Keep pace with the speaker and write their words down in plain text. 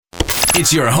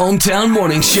It's your hometown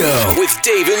morning show with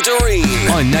Dave and Doreen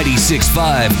on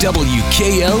 96.5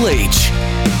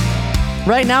 WKLH.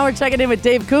 Right now, we're checking in with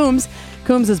Dave Coombs.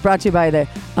 Coombs is brought to you by the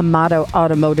Amato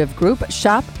Automotive Group.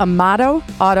 Shop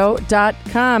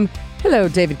AmatoAuto.com. Hello,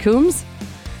 David Coombs.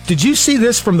 Did you see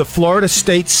this from the Florida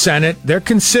State Senate? They're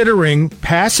considering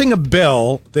passing a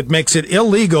bill that makes it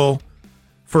illegal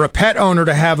for a pet owner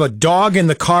to have a dog in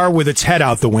the car with its head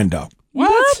out the window.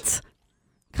 What?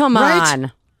 Come Right?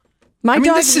 on. My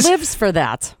dog lives for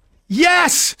that.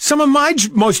 Yes! Some of my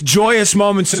most joyous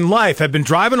moments in life have been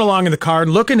driving along in the car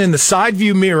and looking in the side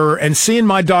view mirror and seeing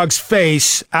my dog's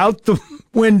face out the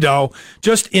window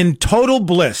just in total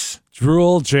bliss.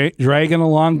 Drool dragging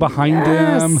along behind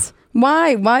him.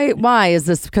 Why? Is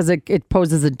this because it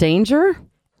poses a danger?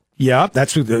 Yeah,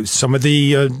 that's what some of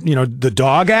the the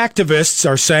dog activists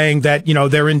are saying, that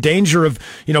they're in danger of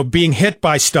being hit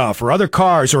by stuff or other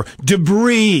cars or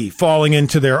debris falling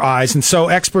into their eyes. And so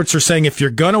experts are saying, if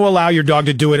you're going to allow your dog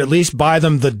to do it, at least buy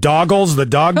them the dog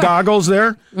goggles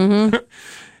there.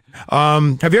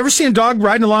 Mm-hmm. Have you ever seen a dog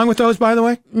riding along with those, by the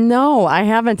way? No, I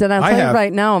haven't. And I'll tell you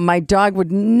right now, my dog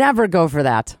would never go for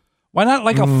that. Why not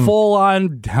like a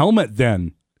full-on helmet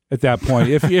then? At that point,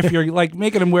 if you're like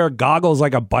making him wear goggles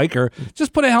like a biker,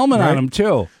 just put a helmet on him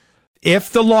too.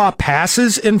 If the law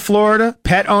passes in Florida,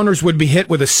 pet owners would be hit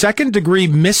with a second-degree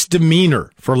misdemeanor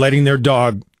for letting their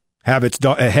dog have its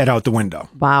head out the window.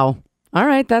 Wow. All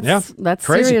right, that's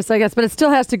crazy. Serious, I guess, but it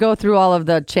still has to go through all of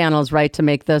the channels, right, to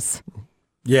make this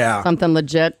something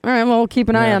legit. All right, well, we'll keep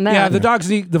an eye on that. Yeah, the dogs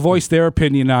need to voice their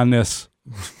opinion on this.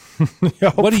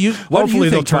 What do you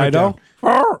think, Fido?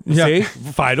 See,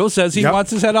 Fido says he wants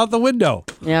his head out the window.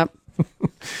 Yep.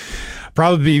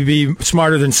 Probably be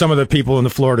smarter than some of the people in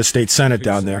the Florida State Senate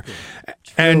down there.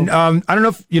 And I don't know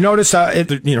if you notice,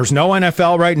 there's no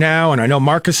NFL right now, and I know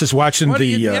Marcus is watching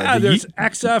there's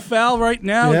XFL right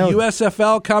now,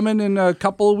 USFL coming in a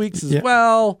couple of weeks as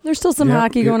well. There's still some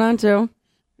hockey going on, too.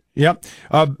 Yep.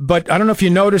 But I don't know if you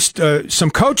noticed, some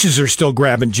coaches are still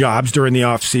grabbing jobs during the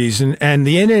offseason, and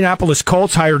the Indianapolis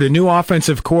Colts hired a new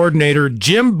offensive coordinator,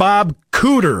 Jim Bob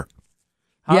Cooter.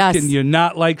 How can you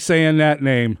not like saying that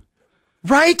name?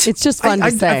 Right? It's just fun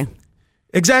to say.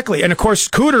 Exactly. And, of course,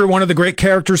 Cooter, one of the great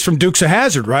characters from Dukes of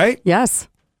Hazzard, right? Yes.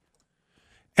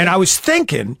 And I was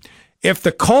thinking, if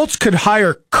the Colts could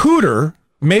hire Cooter,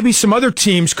 maybe some other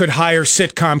teams could hire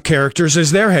sitcom characters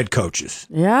as their head coaches.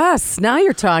 Yes, now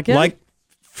you're talking. Like,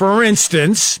 for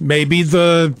instance, maybe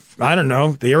the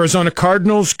Arizona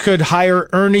Cardinals could hire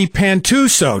Ernie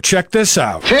Pantuso. Check this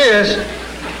out. Cheers.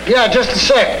 Yeah, just a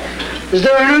sec. Is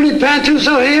there an Ernie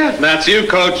Pantuso here? That's you,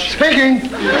 Coach. Speaking.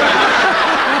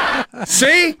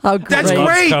 See? How great. That's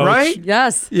great, right?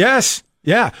 Yes. Yes.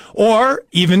 Yeah. Or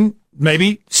even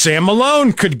maybe Sam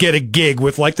Malone could get a gig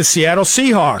with, like, the Seattle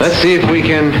Seahawks. Let's see if we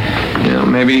can,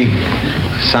 maybe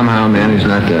somehow manage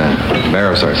not to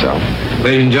embarrass ourselves.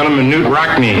 Ladies and gentlemen, Newt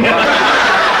Rockney.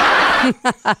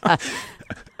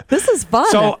 This is fun.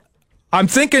 So I'm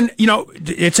thinking,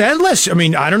 it's endless. I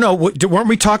mean, I don't know. Weren't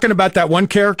we talking about that one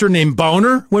character named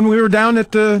Boner when we were down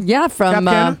at the from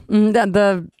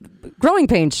the Growing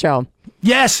Pains show.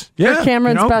 Yes. Yeah.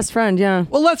 Cameron's best friend, yeah.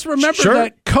 Well, let's remember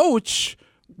that coach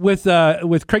with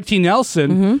Craig T.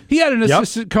 Nelson, he had an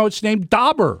assistant coach named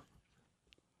Dauber.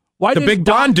 The big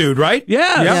blonde dude, right?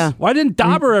 Yeah. Why didn't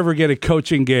Dauber ever get a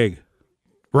coaching gig?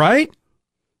 Right?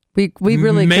 We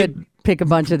really could pick a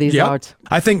bunch of these out.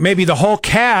 I think maybe the whole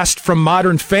cast from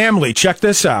Modern Family. Check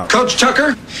this out. Coach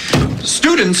Tucker,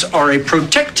 students are a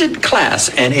protected class,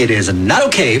 and it is not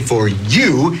okay for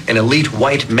you, an elite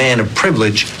white man of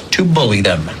privilege, to bully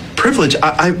them. Privilege?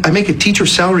 I make a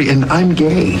teacher's salary, and I'm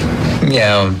gay.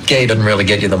 Yeah, gay doesn't really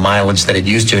get you the mileage that it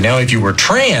used to. Now, if you were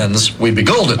trans, we'd be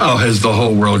golden. Oh, has the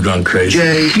whole world gone crazy?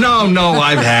 Gay? No,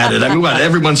 I've had it. I mean,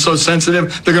 everyone's so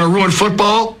sensitive, they're going to ruin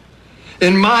football?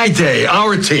 In my day,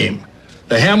 our team,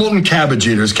 the Hamilton Cabbage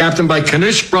Eaters, captained by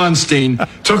Kanish Bronstein,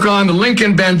 took on the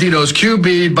Lincoln Banditos,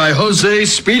 QB'd by Jose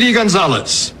Speedy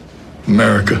Gonzalez.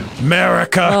 America,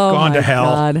 gone to hell.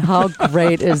 God, how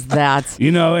great is that?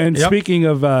 Speaking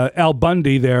of Al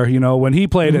Bundy there, when he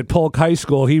played at Polk High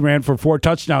School, he ran for 4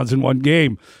 touchdowns in one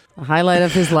game. The highlight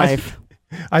of his life.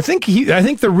 I think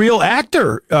the real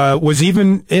actor was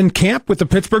even in camp with the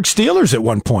Pittsburgh Steelers at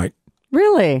one point.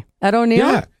 Really? At O'Neill?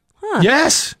 Yeah. Huh.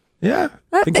 Yes. Yeah.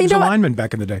 I think he was a lineman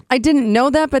back in the day. I didn't know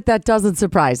that, but that doesn't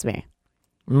surprise me.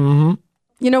 Mm-hmm.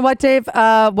 You know what, Dave?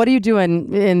 What are you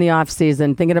doing in the off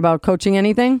season? Thinking about coaching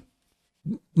anything?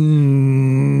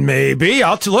 Maybe.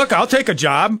 I'll take a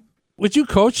job. Would you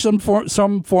coach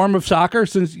some form of soccer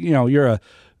since you're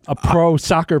a pro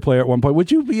soccer player at one point?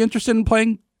 Would you be interested in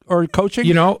playing or coaching?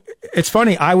 It's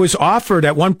funny. I was offered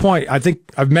at one point, I think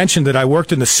I've mentioned that I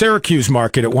worked in the Syracuse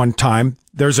market at one time.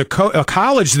 There's a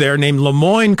college there named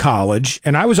Lemoyne College,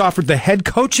 and I was offered the head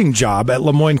coaching job at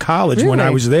Lemoyne College when I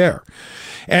was there.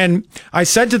 And I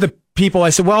said to the people, I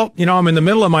said, well, I'm in the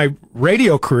middle of my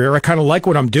radio career. I kind of like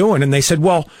what I'm doing. And they said,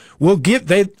 well,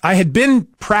 I had been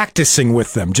practicing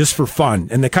with them just for fun,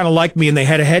 and they kind of liked me, and they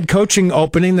had a head coaching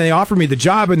opening. They offered me the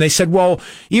job, and they said, well,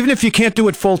 even if you can't do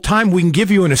it full time, we can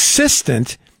give you an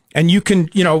assistant, and you can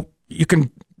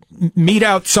mete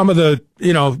out some of the,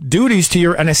 duties to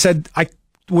your, and I said, I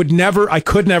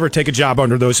could never take a job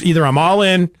under those. Either I'm all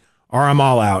in or I'm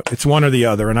all out. It's one or the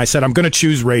other. And I said, I'm going to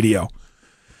choose radio.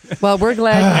 Well, we're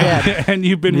glad you did. And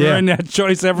you've been ruining that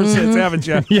choice ever since, haven't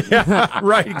you? Yeah,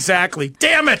 right, exactly.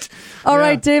 Damn it. All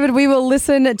right, David, we will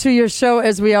listen to your show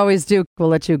as we always do. We'll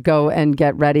let you go and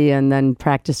get ready and then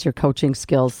practice your coaching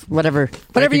skills, whatever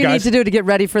you need to do to get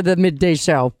ready for the midday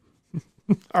show.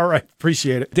 All right,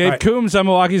 appreciate it. Dave Coombs on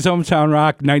Milwaukee's Hometown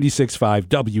Rock, 96.5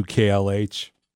 WKLH.